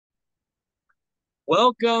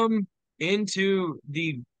Welcome into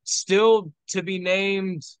the still to be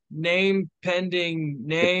named, name pending, The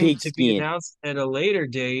name to be pigskin. announced at a later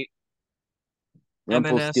date, MNS College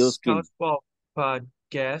Rumpelstiltskin. Football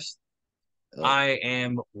Podcast. Oh, I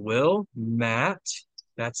am Will Matt.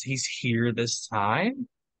 He's here this time.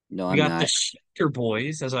 no, We I'm got the not. Shifter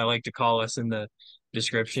Boys, as I like to call us in the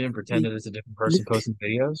description, and pretend Look, that it's a different person look, posting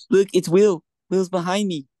videos. look, it's Will. Will's behind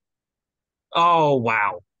me. Oh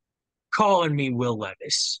wow. Calling me Will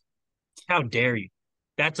Levis. How dare you?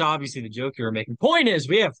 That's obviously the joke you were making. Point is,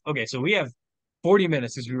 we have 40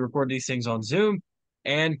 minutes as we record these things on Zoom.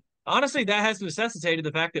 And honestly, that has necessitated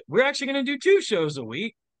the fact that we're actually going to do two shows a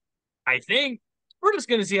week. I think we're just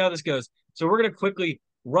going to see how this goes. So we're going to quickly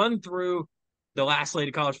run through the last slate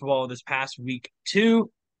of college football this past week,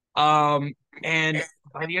 too. And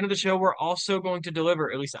by the end of the show, we're also going to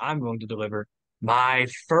deliver, at least I'm going to deliver, my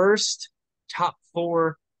first top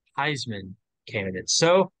four Heisman candidates.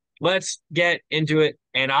 So let's get into it.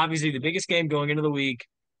 And obviously, the biggest game going into the week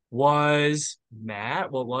was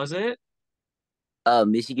Matt. What was it?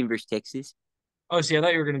 Michigan versus Texas. Oh, see, I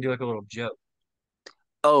thought you were going to do like a little joke.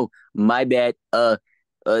 Oh, my bad.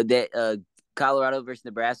 That Colorado versus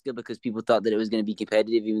Nebraska because people thought that it was going to be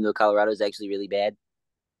competitive, even though Colorado is actually really bad.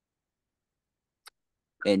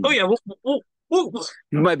 Oh And yeah, we'll,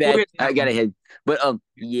 my we'll bad. get to I that got one. ahead. But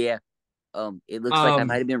yeah. It looks like I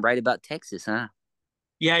might Um, have been right about Texas, huh?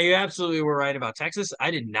 Yeah, you absolutely were right about Texas.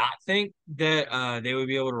 I did not think that they would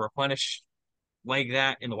be able to replenish like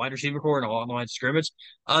that in the wide receiver core and along the line of scrimmage.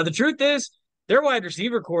 The truth is, their wide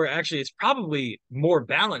receiver core actually is probably more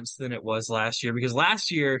balanced than it was last year because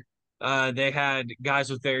last year they had guys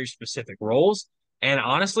with very specific roles. And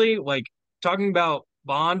honestly, like talking about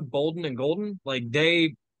Bond, Bolden, and Golden, like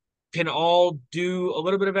they can all do a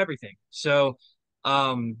little bit of everything. So,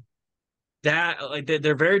 um, that like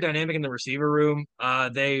they're very dynamic in the receiver room.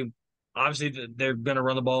 They obviously they're gonna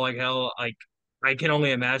run the ball like hell. Like I can only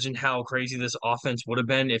imagine how crazy this offense would have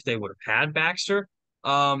been if they would have had Baxter.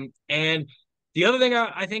 And the other thing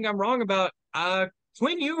I think I'm wrong about,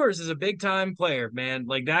 Quinn Ewers is a big time player, man.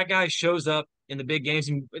 Like that guy shows up in the big games,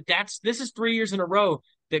 and this is 3 years in a row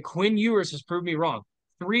that Quinn Ewers has proved me wrong.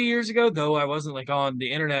 3 years ago, though, I wasn't like on the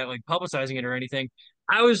internet like publicizing it or anything.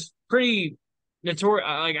 I was pretty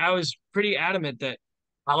like I was pretty adamant that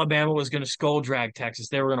Alabama was going to skull drag Texas.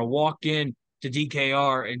 They were going to walk in to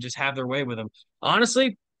DKR and just have their way with them.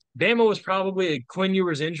 Honestly, Bama was probably a Quinn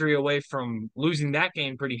Ewers injury away from losing that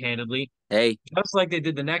game pretty handedly, Hey, just like they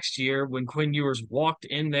did the next year when Quinn Ewers walked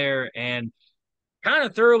in there and kind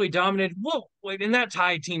of thoroughly dominated. Well, and that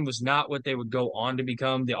Tide team was not what they would go on to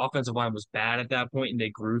become. The offensive line was bad at that point, and they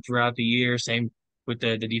grew throughout the year. Same with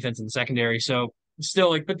the defense and the secondary. So still,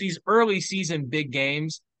 like, but these early season big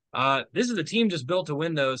games, this is a team just built to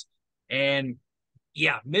win those. And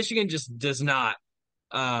yeah, Michigan just does not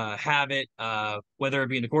have it, whether it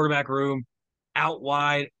be in the quarterback room, out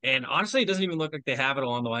wide, and honestly, it doesn't even look like they have it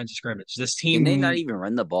along the lines of scrimmage. This can they not team, even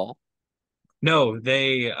run the ball? no,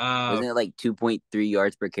 they Wasn't it like 2.3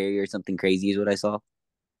 yards per carry or something crazy is what I saw?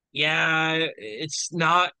 yeah, it's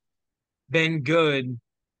not been good,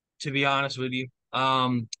 to be honest with you.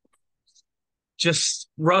 Just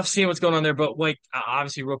rough seeing what's going on there. But like,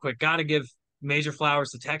 obviously, real quick, got to give major flowers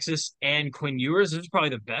to Texas and Quinn Ewers. This is probably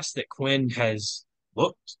the best that Quinn has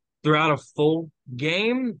looked throughout a full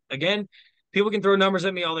game. Again, people can throw numbers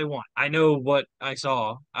at me all they want. I know what I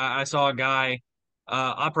saw. I saw a guy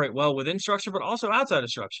operate well within structure, but also outside of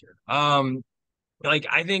structure. Like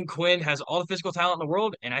I think Quinn has all the physical talent in the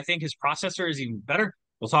world, and I think his processor is even better.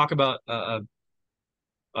 We'll talk about a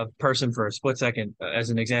person for a split second as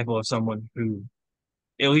an example of someone who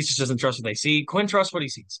at least just doesn't trust what they see. Quinn trusts what he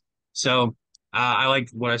sees. So I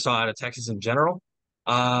liked what I saw out of Texas in general.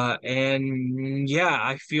 And yeah,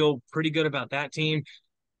 I feel pretty good about that team.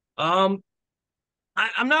 Um,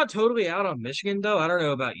 I'm not totally out on Michigan though. I don't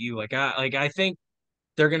know about you. I think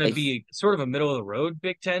they're going to I be sort of a middle of the road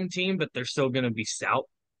Big Ten team, but they're still going to be stout.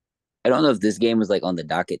 I don't know if this game was like on the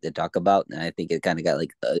docket to talk about, and I think it kind of got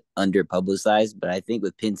like under publicized. But I think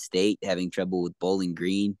with Penn State having trouble with Bowling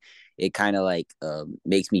Green, it kind of like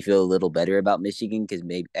makes me feel a little better about Michigan because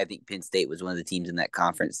maybe I think Penn State was one of the teams in that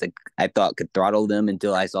conference that I thought could throttle them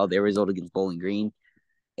until I saw their result against Bowling Green,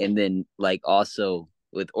 and then like also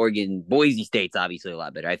with Oregon, Boise State's obviously a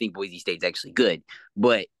lot better. I think Boise State's actually good,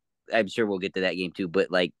 but I'm sure we'll get to that game too. But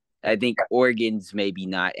like I think Oregon's maybe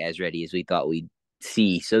not as ready as we thought we'd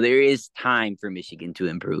see. So there is time for Michigan to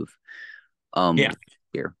improve Yeah.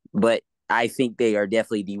 here. But I think they are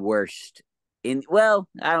definitely the worst.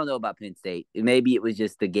 I don't know about Penn State. Maybe it was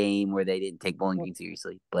just the game where they didn't take Bowling Green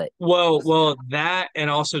seriously. But Well, that and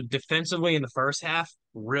also defensively in the first half,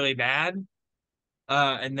 really bad.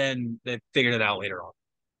 And then they figured it out later on.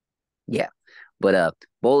 yeah, but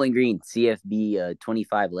Bowling Green CFB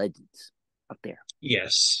 25 Legends up there.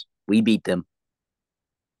 Yes. We beat them.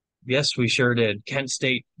 Yes, we sure did. Kent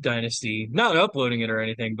State Dynasty. Not uploading it or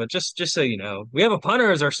anything, but just so you know, we have a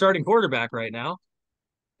punter as our starting quarterback right now.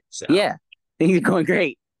 So Yeah, things are going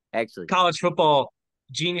great actually. college football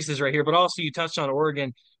geniuses right here. But also you touched on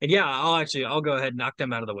Oregon, and yeah, I'll go ahead and knock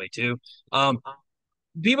them out of the way too. Um,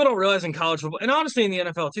 People don't realize in college football, and honestly in the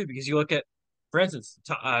NFL too, because you look at, for instance,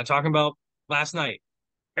 talking about last night,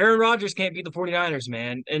 Aaron Rodgers can't beat the 49ers,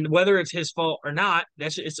 man. And whether it's his fault or not,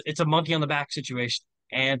 it's a monkey on the back situation.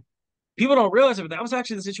 And people don't realize it, but that was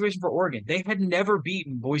actually the situation for Oregon. They had never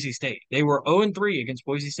beaten Boise State. They were 0-3 against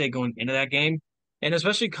Boise State going into that game. And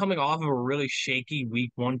especially coming off of a really shaky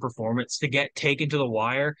week one performance to get taken to the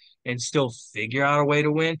wire and still figure out a way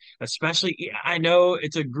to win, especially I know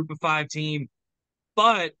it's a group of five team,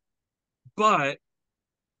 but but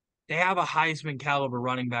they have a Heisman caliber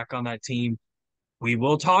running back on that team. We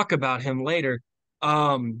will talk about him later.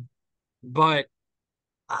 Um, but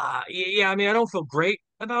yeah, I mean, I don't feel great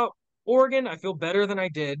about Oregon. I feel better than I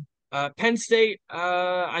did. Penn State,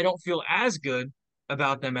 I don't feel as good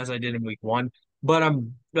about them as I did in week one, but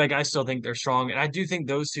I'm like, I still think they're strong. And I do think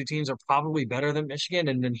those two teams are probably better than Michigan.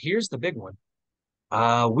 And then here's the big one.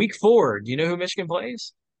 Week four, do you know who Michigan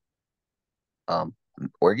plays? Um,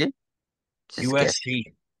 Oregon, just guess. USC.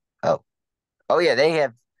 Oh, oh yeah,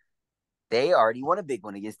 they already won a big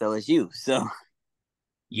one against LSU. So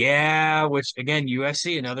Yeah, which again,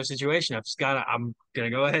 USC, another situation. I'm gonna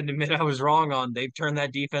go ahead and admit I was wrong on. They've turned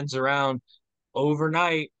that defense around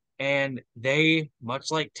overnight, and they, much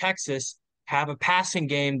like Texas, have a passing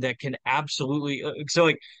game that can absolutely. So,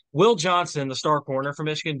 like Will Johnson, the star corner for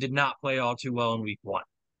Michigan, did not play all too well in week one.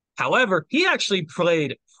 However, he actually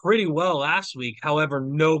played pretty well last week. However,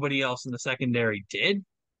 nobody else in the secondary did.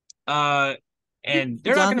 Uh, and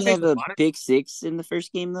they're not going to Johnson face have a a lot of. pick six in the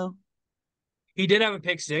first game though. He did have a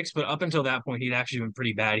pick six, but up until that point, he'd actually been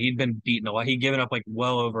pretty bad. He'd been beaten a lot. He'd given up like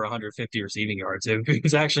well over 150 receiving yards. It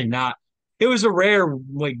was actually not. It was a rare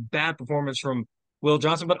like bad performance from Will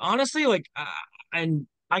Johnson. But honestly, and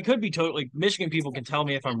I could be totally. Michigan people can tell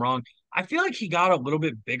me if I'm wrong. I feel like he got a little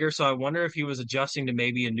bit bigger, so I wonder if he was adjusting to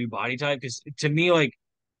maybe a new body type. Because to me,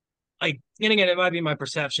 and again, it might be my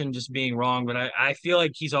perception just being wrong, but I feel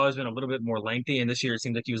like he's always been a little bit more lengthy, and this year it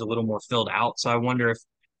seems like he was a little more filled out. So I wonder if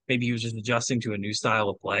maybe he was just adjusting to a new style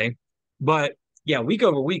of play. But yeah, week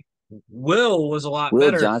over week, Will was a lot Will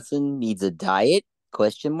better. Johnson needs a diet?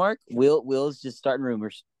 Question mark. Will's just starting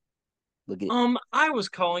rumors. Look at it. I was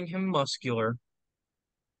calling him muscular.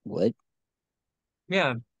 What?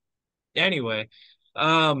 Yeah. Anyway,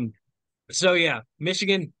 um, so yeah,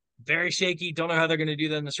 Michigan very shaky. Don't know how they're going to do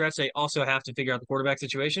that in the stretch. They also have to figure out the quarterback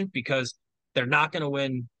situation because they're not going to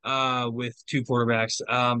win with two quarterbacks.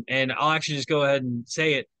 And I'll actually just go ahead and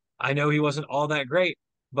say it. I know he wasn't all that great,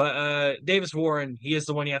 but Davis Warren, he is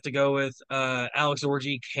the one you have to go with. Alex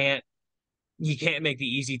Orji can't make the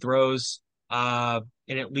easy throws. And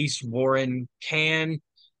at least Warren can.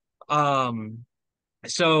 Um,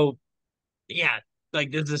 so yeah,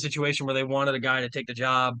 like this is a situation where they wanted a guy to take the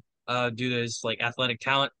job due to his like athletic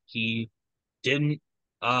talent. He didn't.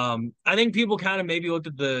 I think people kind of maybe looked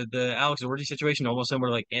at the Alex Orji situation almost similar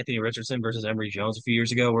to like Anthony Richardson versus Emory Jones a few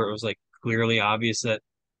years ago, where it was like clearly obvious that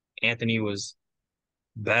Anthony was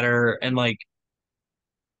better, and like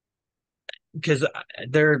because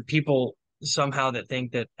there are people somehow that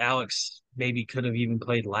think that Alex maybe could have even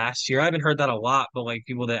played last year. I haven't heard that a lot, but like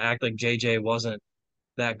people that act like JJ wasn't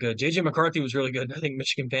that good. JJ McCarthy was really good. I think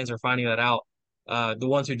Michigan fans are finding that out. The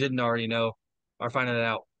ones who didn't already know are finding that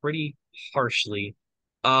out pretty harshly.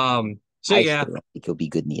 So I yeah, still don't think he'll be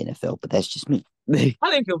good in the NFL, but that's just me. We I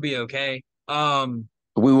think he'll be okay.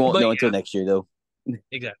 won't But know until next year, though. yeah,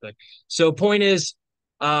 exactly. So point is,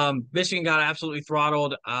 Michigan got absolutely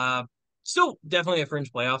throttled. Still definitely a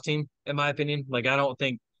fringe playoff team, in my opinion. Like I don't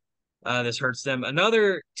think this hurts them.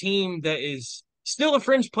 Another team that is still a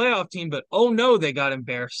fringe playoff team, but oh no, they got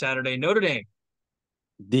embarrassed Saturday. Notre Dame.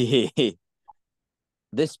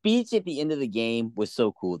 The speech at the end of the game was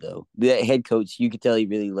so cool, though. The head coach, you could tell he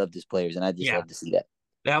really loved his players, and I just Yeah, love to see that.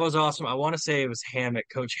 that was awesome. I want to say it was Hammock,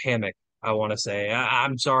 Coach Hammock. I want to say.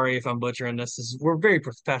 I'm sorry if I'm butchering this. We're a very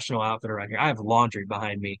professional outfit around here. I have laundry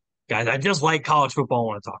behind me, guys. I just like college football. I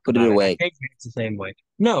want to talk Put it about it. I away. think it's the same way.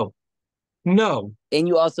 No, no. And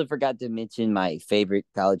you also forgot to mention my favorite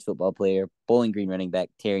college football player, Bowling Green running back,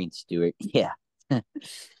 Terry Stewart. Yeah.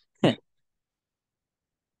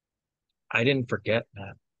 I didn't forget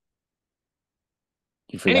that.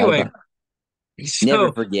 You forgot Anyway, about it. Never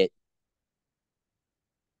so forget.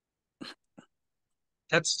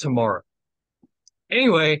 that's tomorrow.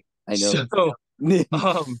 Anyway, I know. so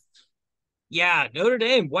um yeah, Notre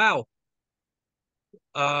Dame. Wow.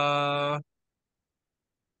 Uh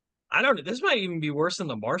I don't know. This might even be worse than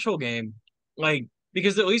the Marshall game. Like,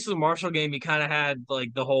 because at least the Marshall game, you kind of had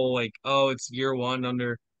like the whole like, oh, it's year one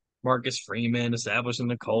under Marcus Freeman, establishing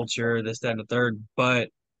the culture, this, that, and the third. But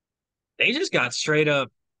they just got straight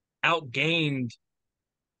up outgained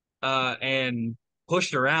and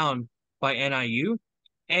pushed around by NIU.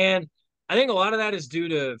 And I think a lot of that is due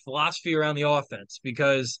to philosophy around the offense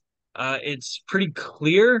because it's pretty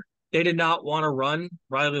clear they did not want to run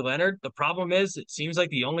Riley Leonard. The problem is, it seems like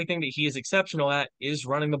the only thing that he is exceptional at is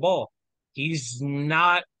running the ball. He's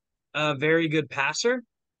not a very good passer.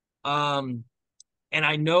 Um, and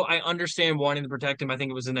I understand wanting to protect him. I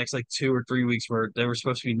think it was the next like 2 or 3 weeks where they were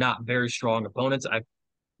supposed to be not very strong opponents. I'm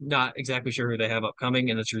not exactly sure who they have upcoming.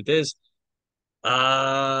 And the truth is,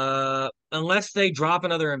 unless they drop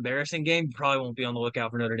another embarrassing game, you probably won't be on the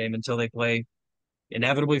lookout for Notre Dame until they play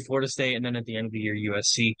inevitably Florida State and then at the end of the year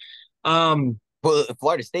USC. Um, Well,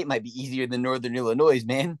 Florida State might be easier than Northern Illinois,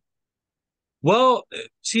 man. well,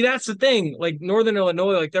 see that's the thing. Like Northern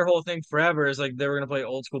Illinois, like their whole thing forever is like they were going to play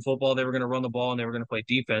old school football, they were going to run the ball, and they were going to play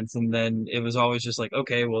defense. And then it was always just like,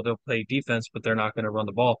 okay, well they'll play defense, but they're not going to run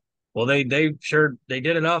the ball. Well, they did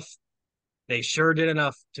enough. They sure did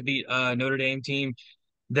enough to beat a Notre Dame team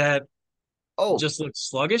that Oh, just looked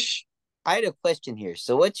sluggish. I had a question here.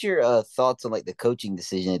 So, what's your thoughts on like the coaching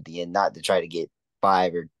decision at the end, not to try to get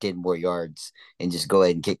 5 or 10 more yards and just go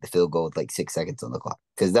ahead and kick the field goal with like 6 seconds on the clock?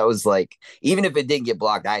 Because that was like, even if it didn't get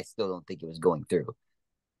blocked, I still don't think it was going through.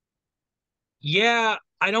 Yeah,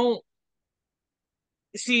 I don't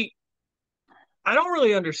see. I don't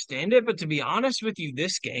really understand it, but to be honest with you,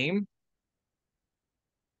 this game,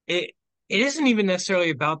 it it isn't even necessarily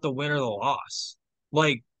about the win or the loss.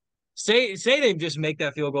 Like, say they just make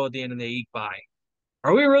that field goal at the end and they eke by.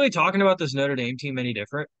 Are we really talking about this Notre Dame team any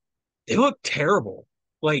different? They look terrible.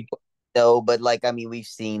 Like, No, but like, I mean, we've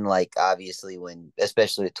seen like obviously when,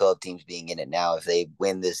 especially with 12 teams being in it now, if they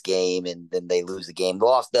win this game and then they lose the game, the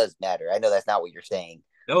loss does matter. I know that's not what you're saying,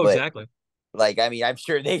 oh, but exactly. like, I mean, I'm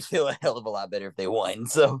sure they feel a hell of a lot better if they won.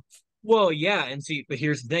 So, Well, yeah, and see, but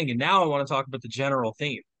here's the thing, and now I want to talk about the general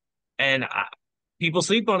theme, and people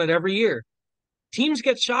sleep on it every year. Teams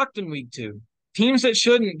get shocked in week two. Teams that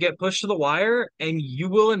shouldn't get pushed to the wire, and you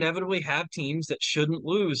will inevitably have teams that shouldn't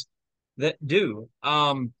lose that do.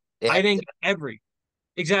 it I happened think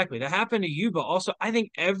exactly that happened to you, but also I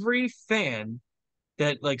think every fan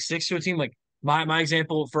that like sticks to a team, like my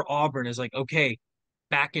example for Auburn is like, okay,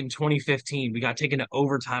 back in 2015, we got taken to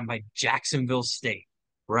overtime by Jacksonville State,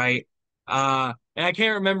 right? And I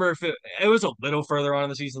can't remember if it was a little further on in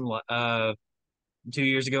the season, 2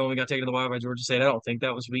 years ago when we got taken to the wire by Georgia State. I don't think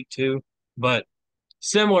that was week two, but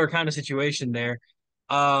similar kind of situation there.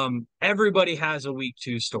 Everybody has a week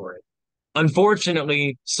two story.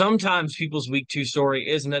 Unfortunately, sometimes people's week two story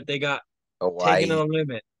isn't that they got taken to Hawaii. the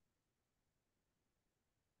limit.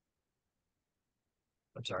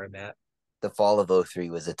 I'm sorry, Matt. The fall of '03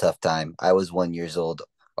 was a tough time. I was 1 years old,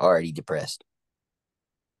 already depressed.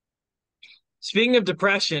 Speaking of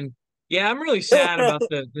depression, yeah, I'm really sad about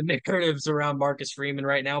the narratives around Marcus Freeman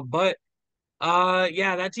right now, but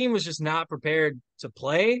yeah, that team was just not prepared to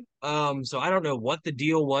play. So I don't know what the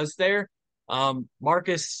deal was there.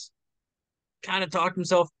 Marcus kind of talked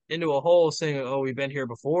himself into a hole saying, "Oh, we've been here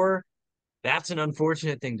before." That's an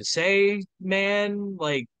unfortunate thing to say, man.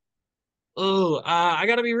 Like, oh, I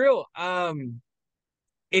gotta be real.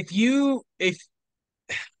 If you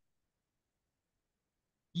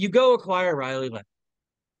go acquire Riley Leonard,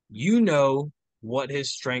 you know what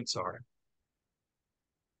his strengths are.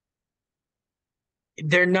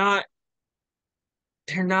 They're not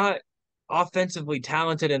they're not offensively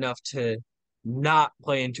talented enough to not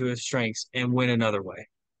play into his strengths and win another way,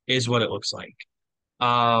 is what it looks like.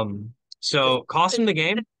 Because So cost him the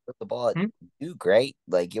game. the ball Hmm? do great.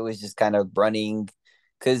 Like it was just kind of running.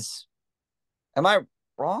 Because am I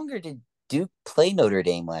wrong or did Duke play Notre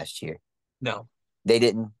Dame last year? No, They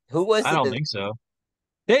didn't. Who was I it don't that think so.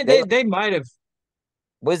 They they they they might have.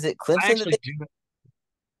 was it I Clemson that actually do.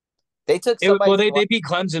 they took somebody Well, to they the wire? they beat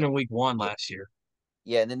Clemson in week one Yeah, last year.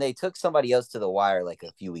 yeah, and then they took somebody else to the wire like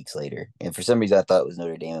a few weeks later. And for some reason I thought it was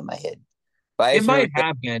Notre Dame in my head. But It might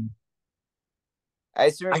have been. I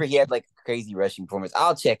just I remember he had like a crazy rushing performance.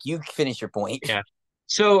 I'll check. You finish your point. Yeah.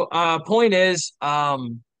 So point is,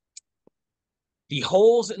 The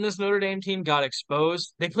holes in this Notre Dame team got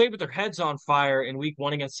exposed. They played with their heads on fire in week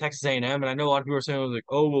 1 against Texas A&M. And I know a lot of people are saying, like,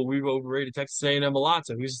 oh, well, we've overrated Texas A&M a lot.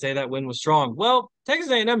 So who's to say that win was strong? Well,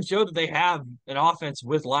 Texas A&M showed that they have an offense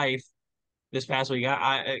with life this past week.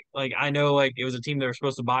 I know like it was a team they were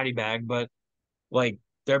supposed to body bag, but like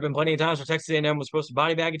there have been plenty of times where Texas A&M was supposed to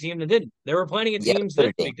body bag a team that didn't. There were plenty of Yeah, teams Notre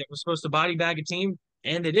this Dame. week that were supposed to body bag a team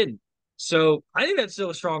and they didn't. So I think that's still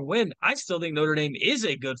a strong win. I still think Notre Dame is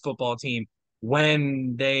a good football team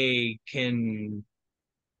when they can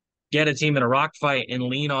get a team in a rock fight and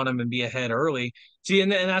lean on them and be ahead early. See,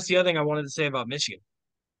 and that's the other thing I wanted to say about Michigan.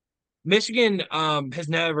 Michigan has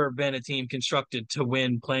never been a team constructed to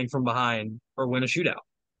win playing from behind or win a shootout.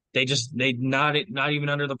 They not even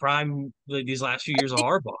under the prime these last few years of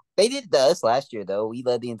Harbaugh. They did to us last year, though. We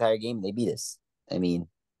led the entire game and they beat us. I mean,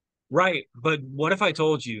 Right, but what if I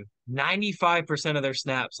told you 95% of their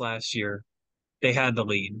snaps last year they had the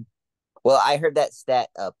lead? well, I heard that stat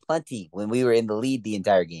plenty when we were in the lead the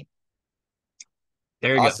entire game.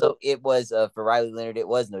 There you go. Also, it was for Riley Leonard, it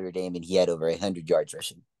was Notre Dame, and he had over 100 yards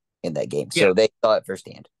rushing in that game. Yeah, So they saw it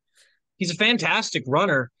firsthand. he's a fantastic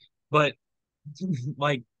runner, but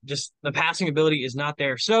like just the passing ability is not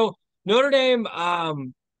there. So Notre Dame,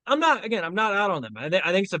 I'm not out on them. I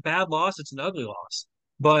think it's a bad loss. It's an ugly loss,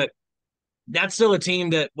 but that's still a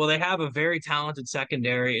team that, well, they have a very talented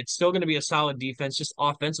secondary. It's still going to be a solid defense. Just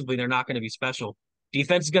offensively, they're not going to be special.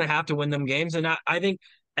 Defense is going to have to win them games. And I think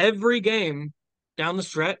every game down the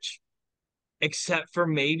stretch, except for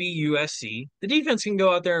maybe USC, the defense can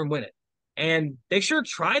go out there and win it. And they sure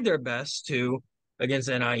tried their best to against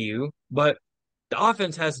NIU, but the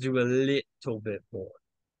offense has to do a little bit more.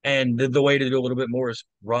 And the way to do a little bit more is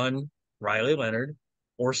run Riley Leonard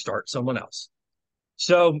or start someone else.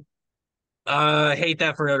 So I hate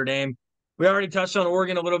that for Notre Dame. We already touched on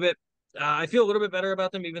Oregon a little bit. I feel a little bit better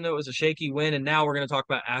about them, even though it was a shaky win. And now we're going to talk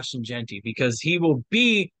about Ashton Genty because he will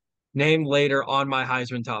be named later on my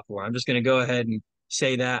Heisman top 4. I'm just going to go ahead and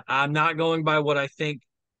say that. I'm not going by what I think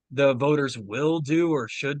the voters will do or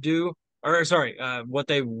should do, or sorry, what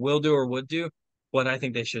they will do or would do, what I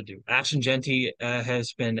think they should do. Ashton Genty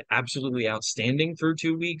has been absolutely outstanding through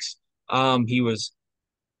 2 weeks. He was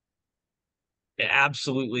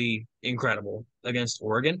absolutely incredible against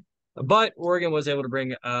Oregon. But Oregon was able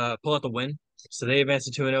to pull out the win. So they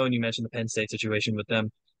advanced to 2-0, and you mentioned the Penn State situation with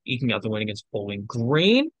them eking out the win against Bowling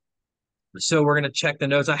Green. So we're going to check the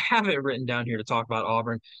notes. I have it written down here to talk about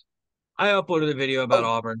Auburn. I uploaded a video about Oh,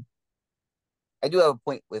 Auburn. I do have a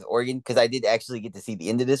point with Oregon because I did actually get to see the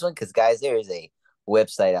end of this one. Because guys, there is a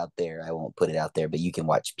website out there. I won't put it out there, but you can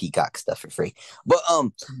watch Peacock stuff for free. But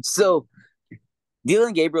so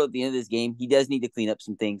Dylan Gabriel at the end of this game, he does need to clean up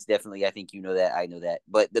some things. Definitely, I think you know that. I know that.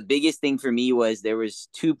 But the biggest thing for me was there was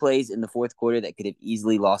 2 plays in the fourth quarter that could have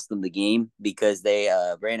easily lost them the game because they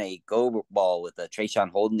ran a go ball with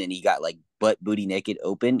Trayshawn Holden and he got like butt booty naked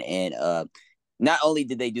open. And not only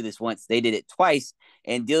did they do this once, they did it twice.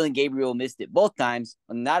 And Dylan Gabriel missed it both times.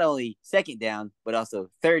 Not only second down, but also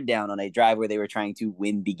third down on a drive where they were trying to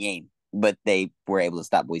win the game. But they were able to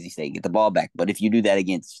stop Boise State and get the ball back. But if you do that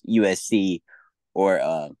against USC or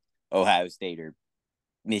Ohio State or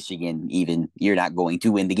Michigan, even, you're not going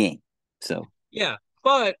to win the game. So Yeah,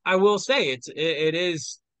 but I will say it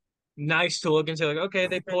is nice to look and say, like, okay,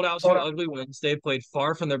 they pulled out some ugly wins. They played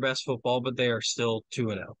far from their best football, but they are still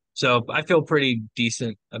 2-0. So I feel pretty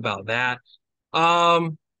decent about that.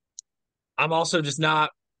 Um, I'm also just not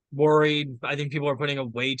worried. I think people are putting a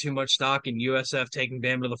way too much stock in USF taking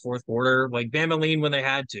Bama to the fourth quarter. Like Bama leaned when they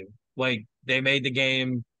had to. Like they made the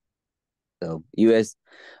game. so US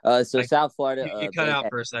so Like South Florida you cut they out had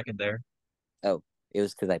for a second there. oh it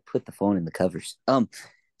was because I put the phone in the covers.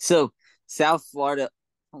 So South Florida,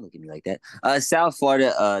 don't look at me like that. South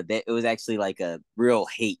Florida, it was actually like a real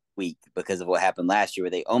hate week because of what happened last year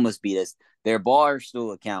where they almost beat us. Their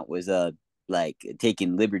Barstool account was like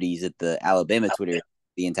taking liberties at the Alabama Twitter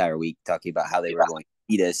the entire week, talking about how they were going to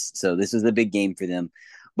beat us. So this was a big game for them.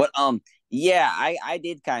 But yeah, I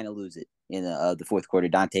did kind of lose it in the fourth quarter.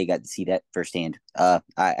 Dante got to see that firsthand.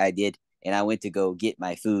 I did, and I went to go get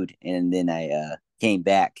my food, and then I came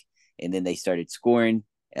back, and then they started scoring.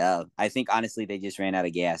 I think honestly they just ran out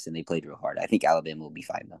of gas and they played real hard. I think Alabama will be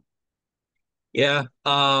fine though. Yeah.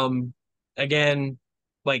 Again,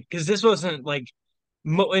 like because this wasn't like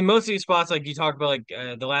in most of these spots, like you talk about, like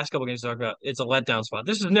the last couple games you talked about, it's a letdown spot.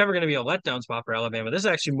 This is never going to be a letdown spot for Alabama. This is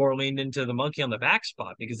actually more leaned into the monkey on the back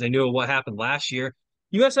spot because they knew what happened last year.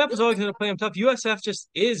 USF was always going to play them tough. USF just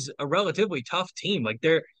is a relatively tough team. Like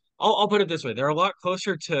I'll put it this way: they're a lot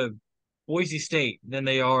closer to Boise State than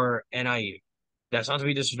they are NIU. That's not to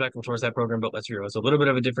be disrespectful towards that program, but let's be real. It's a little bit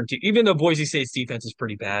of a different team, even though Boise State's defense is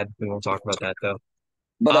pretty bad. We won't talk about that though.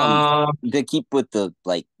 But Um, to keep with the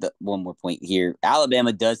one more point here,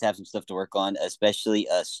 Alabama does have some stuff to work on, especially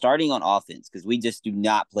starting on offense because we just do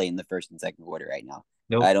not play in the first and second quarter right now.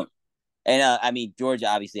 nope. I don't. And I mean, Georgia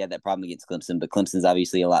obviously had that problem against Clemson, but Clemson's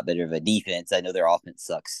obviously a lot better of a defense. I know their offense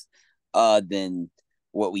sucks than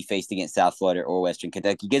what we faced against South Florida or Western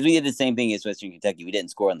Kentucky because we did the same thing against Western Kentucky. We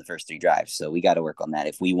didn't score on the first 3 drives, so we got to work on that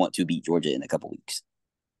if we want to beat Georgia in a couple weeks.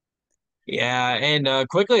 Yeah, and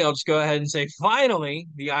quickly, I'll just go ahead and say, finally,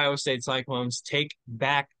 the Iowa State Cyclones take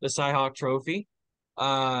back the Cyhawk Trophy.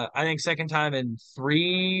 I think second time in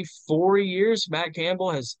 3, 4 years, Matt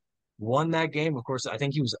Campbell has won that game. Of course, I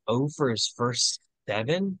think he was 0 for his first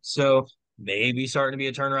 7, so maybe starting to be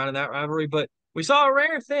a turnaround in that rivalry. But we saw a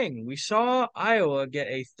rare thing. We saw Iowa get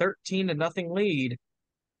a 13-0 lead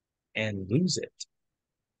and lose it.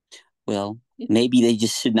 Well, maybe they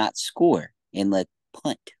just should not score and let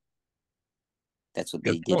punt. That's what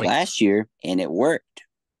Good they did point. last year, and it worked.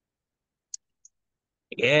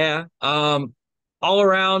 Yeah. All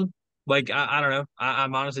around, like I don't know.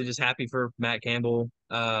 I'm honestly just happy for Matt Campbell.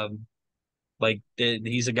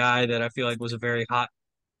 He's a guy that I feel like was a very hot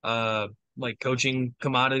uh like coaching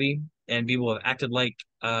commodity, and people have acted like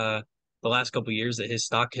the last couple of years that his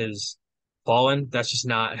stock has fallen. That's just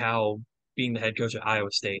not how being the head coach at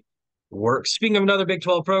Iowa State works. Speaking of another Big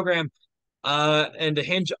 12 program, and to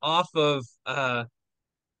hinge off of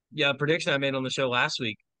yeah, prediction I made on the show last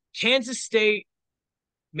week, Kansas State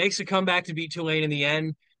makes a comeback to beat Tulane in the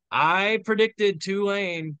end. I predicted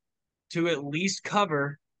Tulane to at least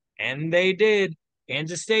cover, and they did.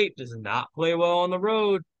 Kansas State does not play well on the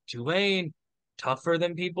road. Tulane, tougher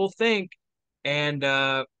than people think. And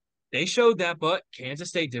they showed that, but Kansas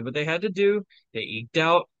State did what they had to do. They eked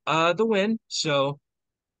out the win. So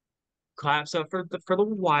claps up for the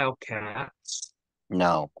Wildcats.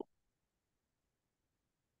 No,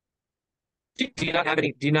 Do you not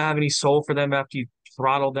have any soul for them after you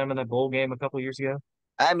throttled them in that bowl game a couple years ago?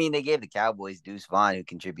 I mean they gave the Cowboys Deuce Vaughn, who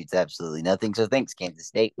contributes absolutely nothing. So thanks, Kansas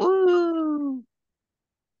State. Woo!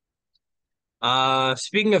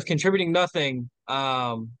 Speaking of contributing nothing,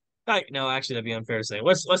 no, actually that'd be unfair to say.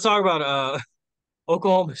 Let's talk about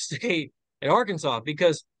Oklahoma State and Arkansas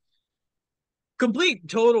because complete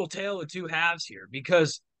total tale of two halves here.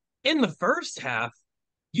 Because in the first half,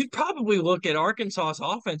 you'd probably look at Arkansas's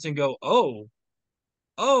offense and go, oh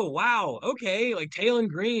wow, okay, like Taylon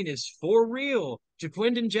Green is for real.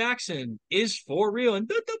 Jaquindon Jackson is for real, and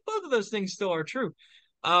both of those things still are true.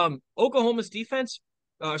 Oklahoma's defense,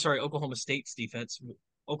 sorry, Oklahoma State's defense.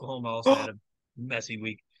 Oklahoma also had a messy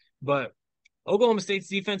week, but Oklahoma State's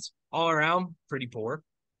defense all around pretty poor.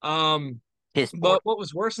 Piss poor. But what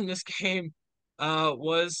was worse in this game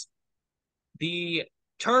was the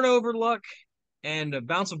turnover luck and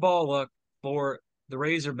bounce of ball luck for the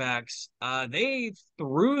Razorbacks. They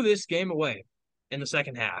threw this game away in the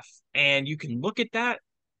second half. And you can look at that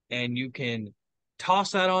and you can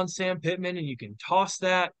toss that on Sam Pittman and you can toss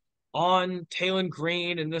that on Taylon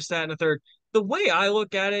Green and this, that, and the third. The way I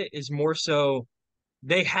look at it is more so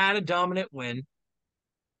they had a dominant win.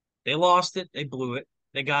 They lost it. They blew it.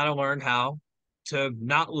 They got to learn how to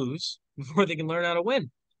not lose before they can learn how to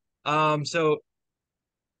win. So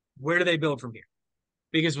where do they build from here?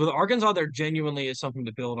 Because with Arkansas, there genuinely is something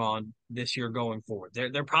to build on this year going forward.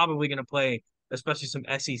 They're probably going to play, especially some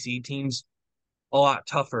SEC teams, a lot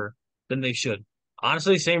tougher than they should.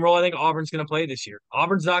 Honestly, same role I think Auburn's going to play this year.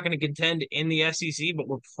 Auburn's not going to contend in the SEC, but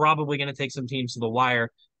we're probably going to take some teams to the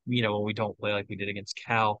wire, when we don't play like we did against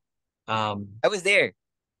Cal. I was there.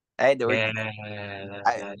 I had to work. Yeah,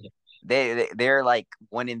 I, they're like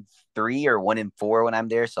 1-3 or 1-4 when I'm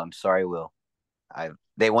there. So I'm sorry, Will.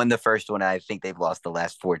 They won the first one. I think they've lost the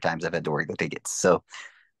last 4 times I've had to work the tickets. So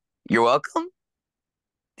you're welcome.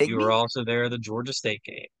 Take you me. were also there at the Georgia State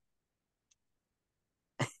game.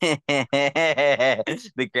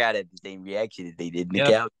 The crowd had the same reaction as they did in the Yep,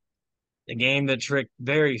 couch. the game that tricked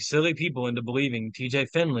very silly people into believing TJ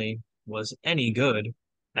Finley was any good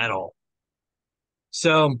at all.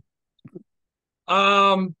 So,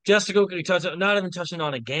 just to quickly touch on, not even touching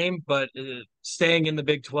on a game, but staying in the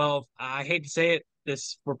Big 12. I hate to say it,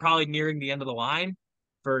 we're probably nearing the end of the line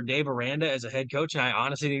for Dave Aranda as a head coach, and I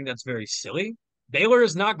honestly think that's very silly. Baylor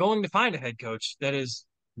is not going to find a head coach that is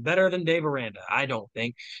better than Dave Aranda, I don't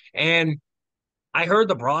think. And I heard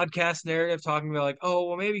the broadcast narrative talking about like, oh,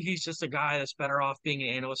 well, maybe he's just a guy that's better off being an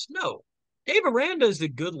analyst. No, Dave Aranda is a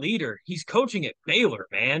good leader. He's coaching at Baylor,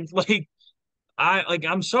 man.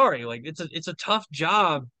 I'm sorry, like it's a tough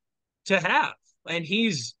job to have. And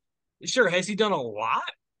he's sure has he done a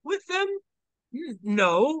lot with them?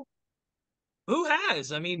 No, who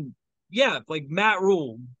has? I mean, yeah, like Matt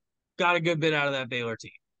Rule got a good bit out of that Baylor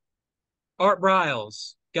team. Art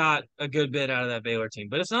Briles got a good bit out of that Baylor team,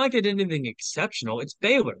 but it's not like they did anything exceptional. It's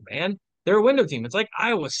Baylor, man. They're a window team. It's like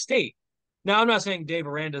Iowa State. Now, I'm not saying Dave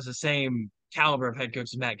Aranda's the same caliber of head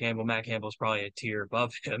coach as Matt Campbell. Matt Campbell's probably a tier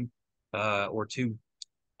above him, or two.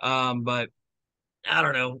 But I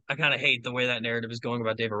don't know. I kind of hate the way that narrative is going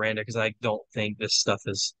about Dave Aranda because I don't think this stuff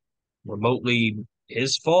is remotely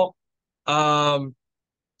his fault. Um,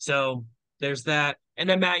 so there's that. And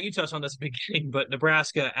then Matt, you touched on this at the beginning, but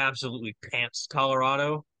Nebraska absolutely pants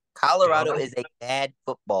Colorado. Colorado God. is a bad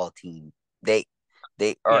football team. They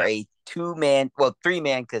they are Yeah. a two-man, well,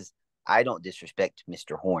 three-man, because I don't disrespect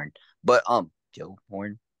Mr. Horn, but Joe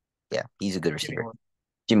Horn, yeah, he's a good Jimmy receiver. Horn.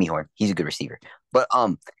 Jimmy Horn, he's a good receiver. But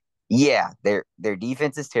yeah, their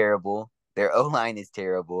defense is terrible. Their O line is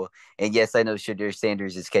terrible. And yes, I know Shadur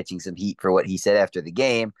Sanders is catching some heat for what he said after the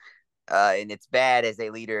game. And it's bad as a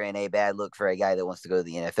leader and a bad look for a guy that wants to go to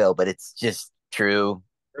the NFL, but it's just true.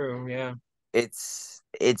 True, yeah. It's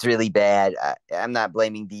really bad. I'm not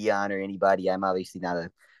blaming Dion or anybody. I'm obviously not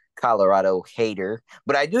a Colorado hater,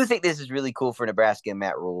 but I do think this is really cool for Nebraska and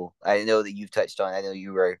Matt Rule. I know that you've touched on. I know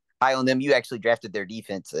you were high on them. You actually drafted their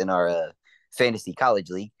defense in our fantasy college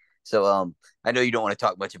league. So I know you don't want to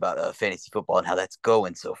talk much about fantasy football and how that's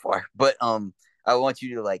going so far, but I want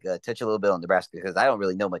you to like touch a little bit on Nebraska because I don't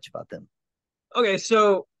really know much about them. Okay,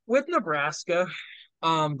 so with Nebraska,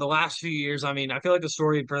 the last few years, I mean, I feel like the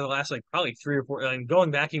story for the last like probably 3 or 4, like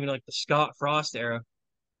going back even like the Scott Frost era,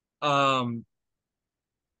 um,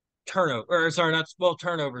 turnover or sorry, not well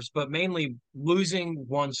turnovers, but mainly losing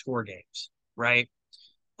one score games, right?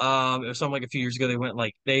 It was something like a few years ago. They went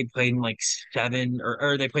like they played in like seven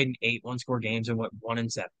or they played in eight one score games and went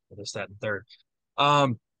 1-7 for this, that, and third.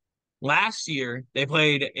 Um, Last year they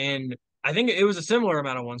played in I think it was a similar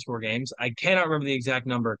amount of one score games. I cannot remember the exact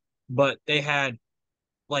number, but they had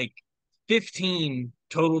like 15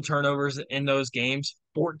 total turnovers in those games,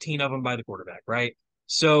 14 of them by the quarterback, right?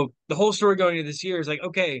 So the whole story going into this year is like,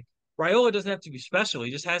 okay, Raiola doesn't have to be special. He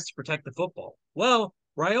just has to protect the football. Well,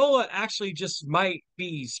 Raiola actually just might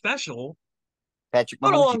be special, Patrick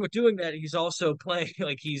but Mahomes. along with doing that, he's also playing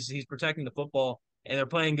like he's protecting the football and they're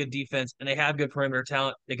playing good defense and they have good perimeter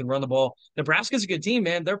talent. They can run the ball. Nebraska's a good team,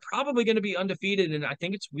 man. They're probably going to be undefeated, and I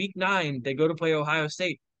think it's week 9. They go to play Ohio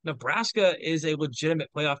State. Nebraska is a legitimate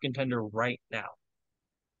playoff contender right now.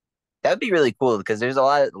 That would be really cool because there's a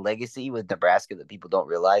lot of legacy with Nebraska that people don't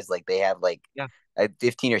realize. Like they have like Yeah,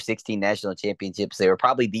 15 or 16 national championships. They were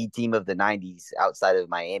probably the team of the 90s outside of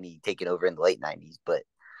Miami taking over in the late 90s. But,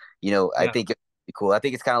 I yeah, think it's cool. I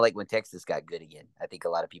think it's kind of like when Texas got good again. I think a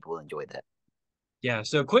lot of people will enjoy that. yeah.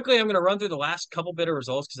 So quickly, I'm going to run through the last couple bit of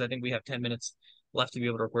results because I think we have 10 minutes left to be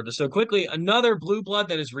able to record this. So quickly, another blue blood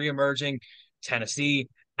that is reemerging. Tennessee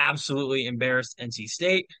absolutely embarrassed NC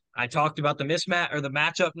State. I talked about the mismatch or the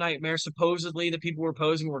matchup nightmare supposedly that people were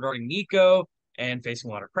posing regarding Nico and facing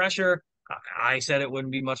a lot of pressure. I said it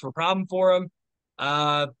wouldn't be much of a problem for him.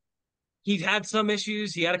 Uh, he's had some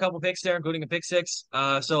issues. He had a couple picks there, including a pick six.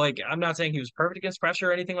 So like I'm not saying he was perfect against pressure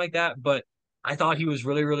or anything like that, but I thought he was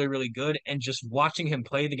really, really, really good. And just watching him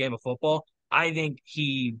play the game of football, I think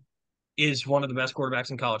he is one of the best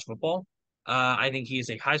quarterbacks in college football. I think he is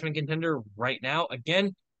a Heisman contender right now.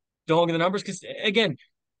 Again, don't look at the numbers because again,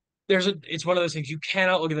 it's one of those things you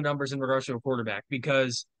cannot look at the numbers in regards to a quarterback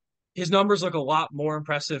because his numbers look a lot more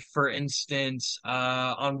impressive. For instance,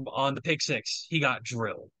 on the pick six, he got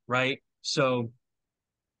drilled, right? So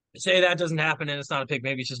say that doesn't happen and it's not a pick,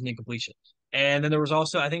 maybe it's just an incompletion. And then there was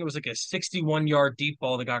also, I think it was like a 61-yard deep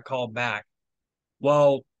ball that got called back.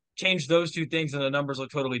 Well, change those two things and the numbers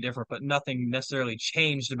look totally different, but nothing necessarily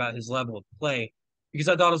changed about his level of play because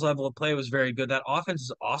I thought his level of play was very good. That offense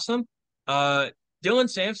is awesome. Uh, Dylan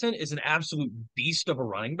Sampson is an absolute beast of a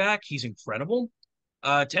running back. He's incredible.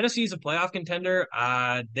 Tennessee's a playoff contender.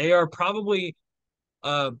 They are probably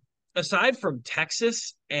uh, aside from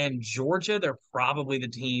Texas and Georgia, they're probably the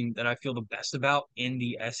team that I feel the best about in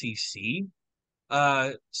the SEC.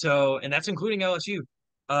 And that's including LSU,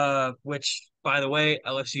 which, by the way,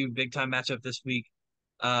 LSU big time matchup this week,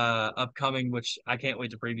 upcoming, which I can't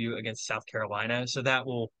wait to preview against South Carolina. So that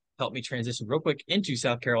will help me transition real quick into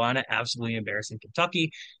South Carolina. Absolutely embarrassing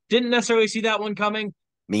Kentucky. Didn't necessarily see that one coming,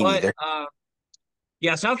 Me but neither.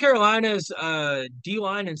 yeah, South Carolina's D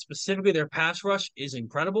line and specifically their pass rush is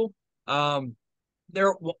incredible. Um,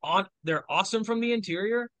 they're awesome from the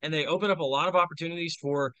interior, and they open up a lot of opportunities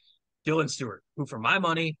for Dylan Stewart, who, for my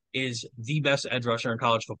money, is the best edge rusher in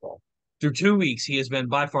college football. Through 2 weeks, he has been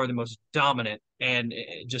by far the most dominant. And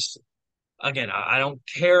just again, I don't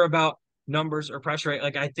care about numbers or pressure rate.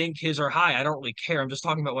 Like I think his are high. I don't really care. I'm just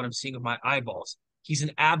talking about what I'm seeing with my eyeballs. He's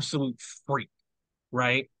an absolute freak,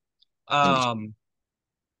 right? And Um,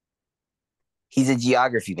 he's a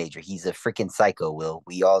geography major. He's a freaking psycho, Will.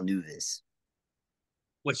 We all knew this.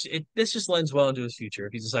 which this just lends well into his future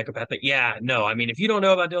if he's a psychopath. But yeah, no, I mean, if you don't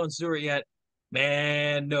know about Dylan Stewart yet,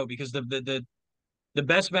 man, no, because the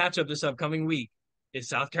best matchup this upcoming week is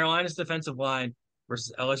South Carolina's defensive line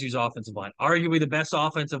versus LSU's offensive line. Arguably the best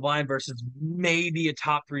offensive line versus maybe a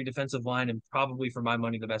top three defensive line, and probably for my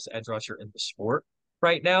money the best edge rusher in the sport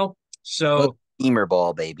right now. Well, So Beamer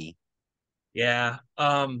ball, baby. yeah,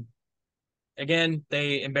 again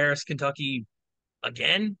they embarrassed Kentucky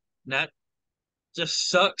again. That just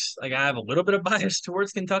sucks. Like I have a little bit of bias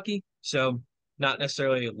towards Kentucky, so not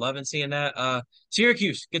necessarily loving seeing that.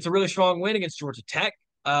 Syracuse gets a really strong win against Georgia Tech.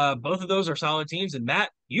 Both of those are solid teams, and Matt,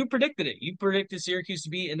 you predicted it. You predicted Syracuse to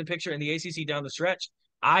be in the picture in the ACC down the stretch.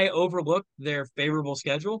 I overlooked their favorable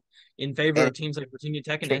schedule in favor And of teams like Virginia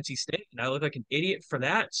Tech and tra- NC State, and I look like an idiot for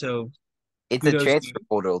that. So it's a kudos to you. transfer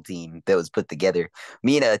portal team that was put together.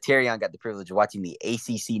 Me and Terrion got the privilege of watching the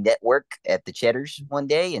ACC network at the Cheddars one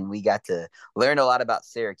day, and we got to learn a lot about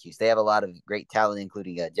Syracuse. They have a lot of great talent,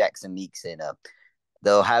 including Jackson Meeks and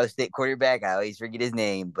the Ohio State quarterback. I always forget his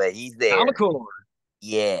name, but he's there. Comical.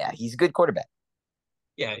 Yeah, he's a good quarterback.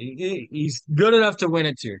 Yeah, he's good enough to win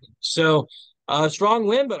it too. So, strong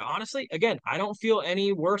win, but honestly, again, I don't feel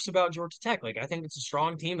any worse about Georgia Tech. Like, I think it's a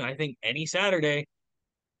strong team, and I think any Saturday,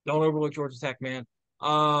 don't overlook Georgia Tech, man.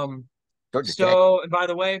 Georgia Tech. So, and by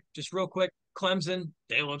the way, just real quick, Clemson,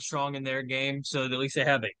 they look strong in their game, so at least they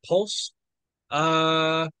have a pulse.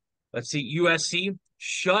 Uh, let's see, USC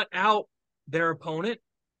shut out their opponent.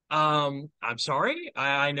 I'm sorry,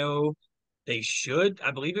 I know they should.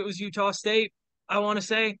 I believe it was Utah State. I want to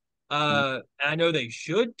say. I know they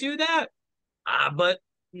should do that, but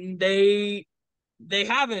they they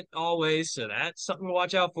haven't always. So that's something to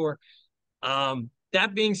watch out for.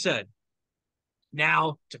 That being said,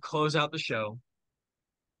 now to close out the show,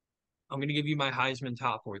 I'm going to give you my Heisman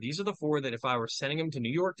top four. These are the four that if I were sending them to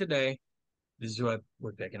New York today, this is who I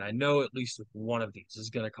would pick. And I know at least one of these is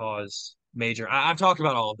going to cause major. I've talked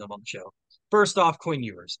about all of them on the show. First off, Quinn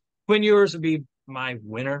Ewers. Quinn Ewers would be my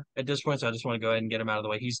winner at this point, so I just want to go ahead and get him out of the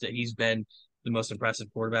way. He's been the most impressive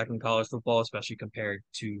quarterback in college football, especially compared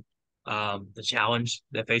to the challenge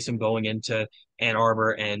that faced him going into Ann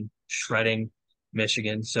Arbor and shredding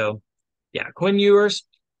Michigan. So, yeah, Quinn Ewers,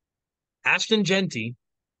 Ashton Genty.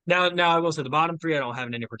 Now I will say the bottom three I don't have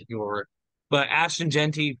in any particular order, but Ashton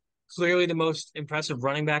Genty clearly the most impressive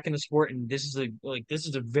running back in the sport, and this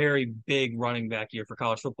is a very big running back year for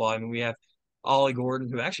college football. I mean, we have Ollie Gordon,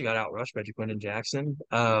 who actually got outrushed by Jaquindon Jackson,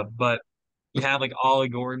 but you have like Ollie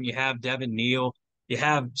Gordon, you have Devin Neal, you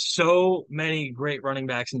have so many great running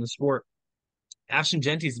backs in the sport. Ashton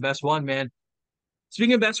Genty's the best one, man.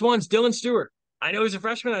 Speaking of best ones, Dylan Stewart. I know he's a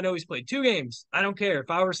freshman. I know he's played two games. I don't care. If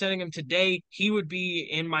I were sending him today, he would be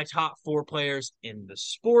in my top four players in the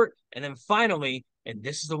sport. And then finally, and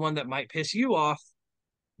this is the one that might piss you off,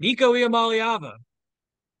 Nico Iamaleava.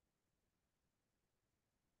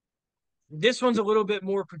 This one's a little bit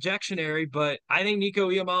more projectionary, but I think Nico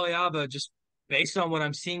Iamaleava, just based on what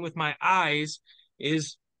I'm seeing with my eyes,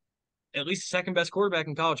 is at least the second best quarterback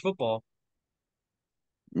in college football.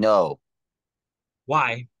 No.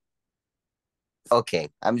 Why? Okay,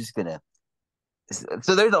 I'm just gonna.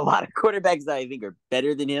 So there's a lot of quarterbacks that I think are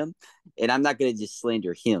better than him, and I'm not gonna just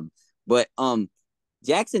slander him. But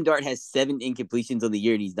Jackson Dart has 7 incompletions on the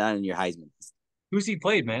year, and he's not in your Heisman. Who's he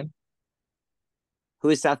played, man? Who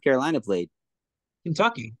has South Carolina played?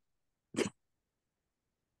 Kentucky.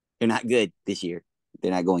 They're not good this year.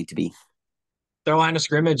 They're not going to be. Their line of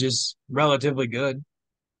scrimmage is relatively good.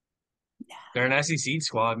 They're an SEC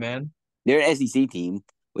squad, man. They're an SEC team,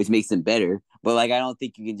 which makes them better. But like, I don't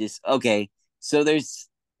think you can just okay. So there's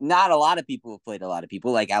not a lot of people who have played a lot of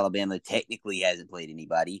people. Like Alabama technically hasn't played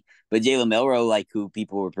anybody, but Jalen Milroe, like who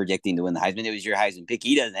people were projecting to win the Heisman, it was your Heisman pick.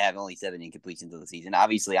 He doesn't have only 7 incompletions of the season.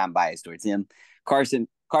 Obviously, I'm biased towards him. Carson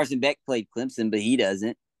Beck played Clemson, but he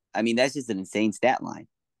doesn't. I mean, that's just an insane stat line.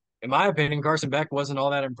 In my opinion, Carson Beck wasn't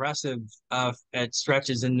all that impressive at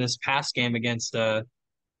stretches in this past game against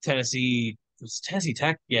Tennessee. Was Tennessee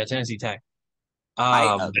Tech? Yeah, Tennessee Tech. I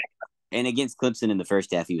Um, and against Clemson in the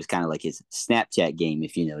first half, he was kind of like his Snapchat game,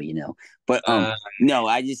 if you know, you know. But uh, no,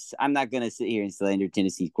 I'm not gonna sit here and slander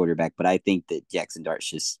Tennessee's quarterback, but I think that Jackson Dart's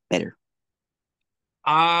just better.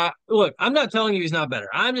 Look, I'm not telling you he's not better.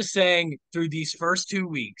 I'm just saying through these first 2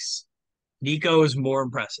 weeks, Nico is more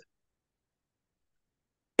impressive.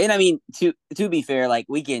 And I mean, to be fair, like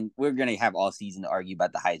we're gonna have all season to argue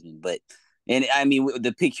about the Heisman, but And I mean,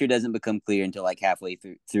 the picture doesn't become clear until like halfway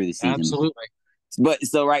through the season. Absolutely. But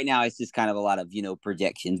so right now it's just kind of a lot of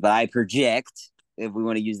projections. But I project, if we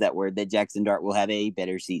want to use that word, that Jackson Dart will have a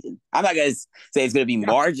better season. I'm not gonna say it's gonna be Yeah.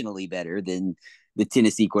 marginally better than the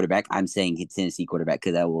Tennessee quarterback. I'm saying his Tennessee quarterback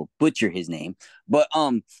because I will butcher his name. But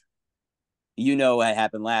what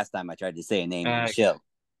happened last time I tried to say a name on the show.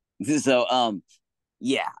 So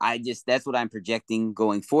yeah, that's what I'm projecting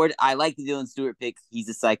going forward. I like the Dylan Stewart pick. He's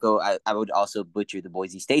a psycho. I would also butcher the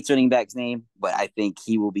Boise State's running back's name, but I think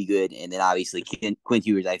he will be good. And then obviously Quinn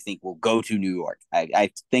Ewers, I think, will go to New York. I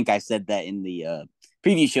think I said that in the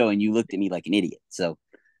preview show, and you looked at me like an idiot. So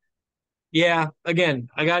Yeah, again,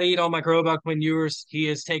 I got to eat all my crow about Quinn Ewers. He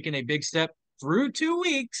has taken a big step through 2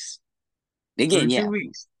 weeks. Through again, two yeah,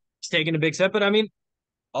 weeks, he's taken a big step. But I mean,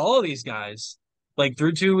 all of these guys, like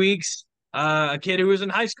through 2 weeks, a kid who was in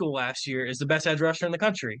high school last year is the best edge rusher in the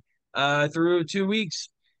country. Through 2 weeks,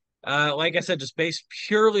 like I said, just based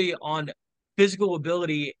purely on physical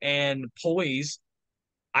ability and poise,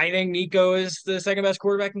 I think Nico is the second best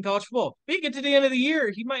quarterback in college football. If he get to the end of the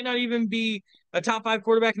year, he might not even be a top five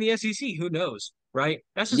quarterback in the SEC. Who knows, right?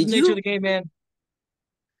 That's just the did nature of you? the game, man.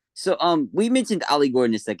 So we mentioned Ollie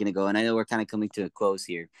Gordon a second ago, and I know we're kind of coming to a close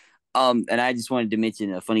here. And I just wanted to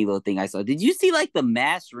mention a funny little thing I saw. Did you see like the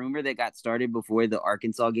mass rumor that got started before the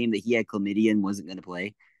Arkansas game that he had chlamydia and wasn't going to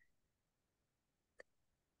play?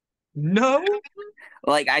 No,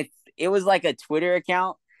 Like it was like a Twitter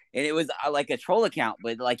account, and it was like a troll account,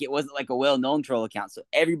 but like it wasn't like a well-known troll account. So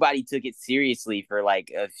everybody took it seriously for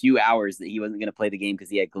like a few hours that he wasn't going to play the game because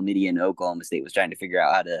he had chlamydia, and Oklahoma State was trying to figure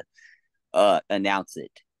out how to announce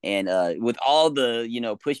it. And with all the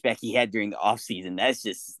pushback he had during the offseason, that's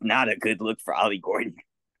just not a good look for Ollie Gordon.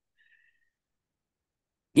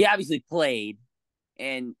 He obviously played,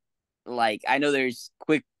 and like I know there's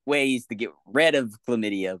quick ways to get rid of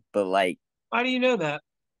chlamydia, but like how do you know that?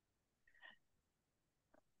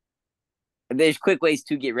 there's quick ways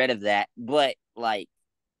to get rid of that. But like,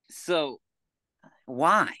 so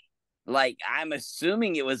why? Like, I'm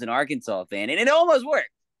assuming it was an Arkansas fan, and it almost worked.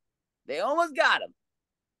 They almost got him,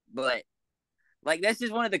 but like that's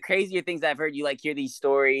just one of the crazier things I've heard. You like hear these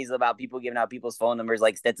stories about people giving out people's phone numbers,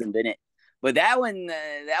 like Stetson Bennett. But that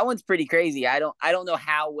one's pretty crazy. I don't know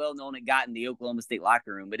how well known it got in the Oklahoma State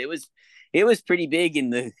locker room, but it was pretty big in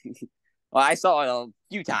the. Well, I saw it a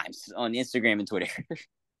few times on Instagram and Twitter,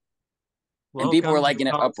 and people were Welcome to like the in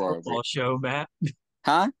an college uproar over football it. show, Matt.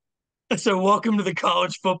 Huh? So welcome to the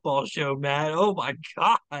college football show, Matt. Oh my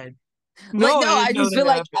God. Like No, no, I didn't I know just that feel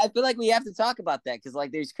like happened. we have to talk about that because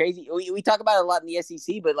like there's crazy. We talk about it a lot in the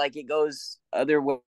SEC, but like it goes other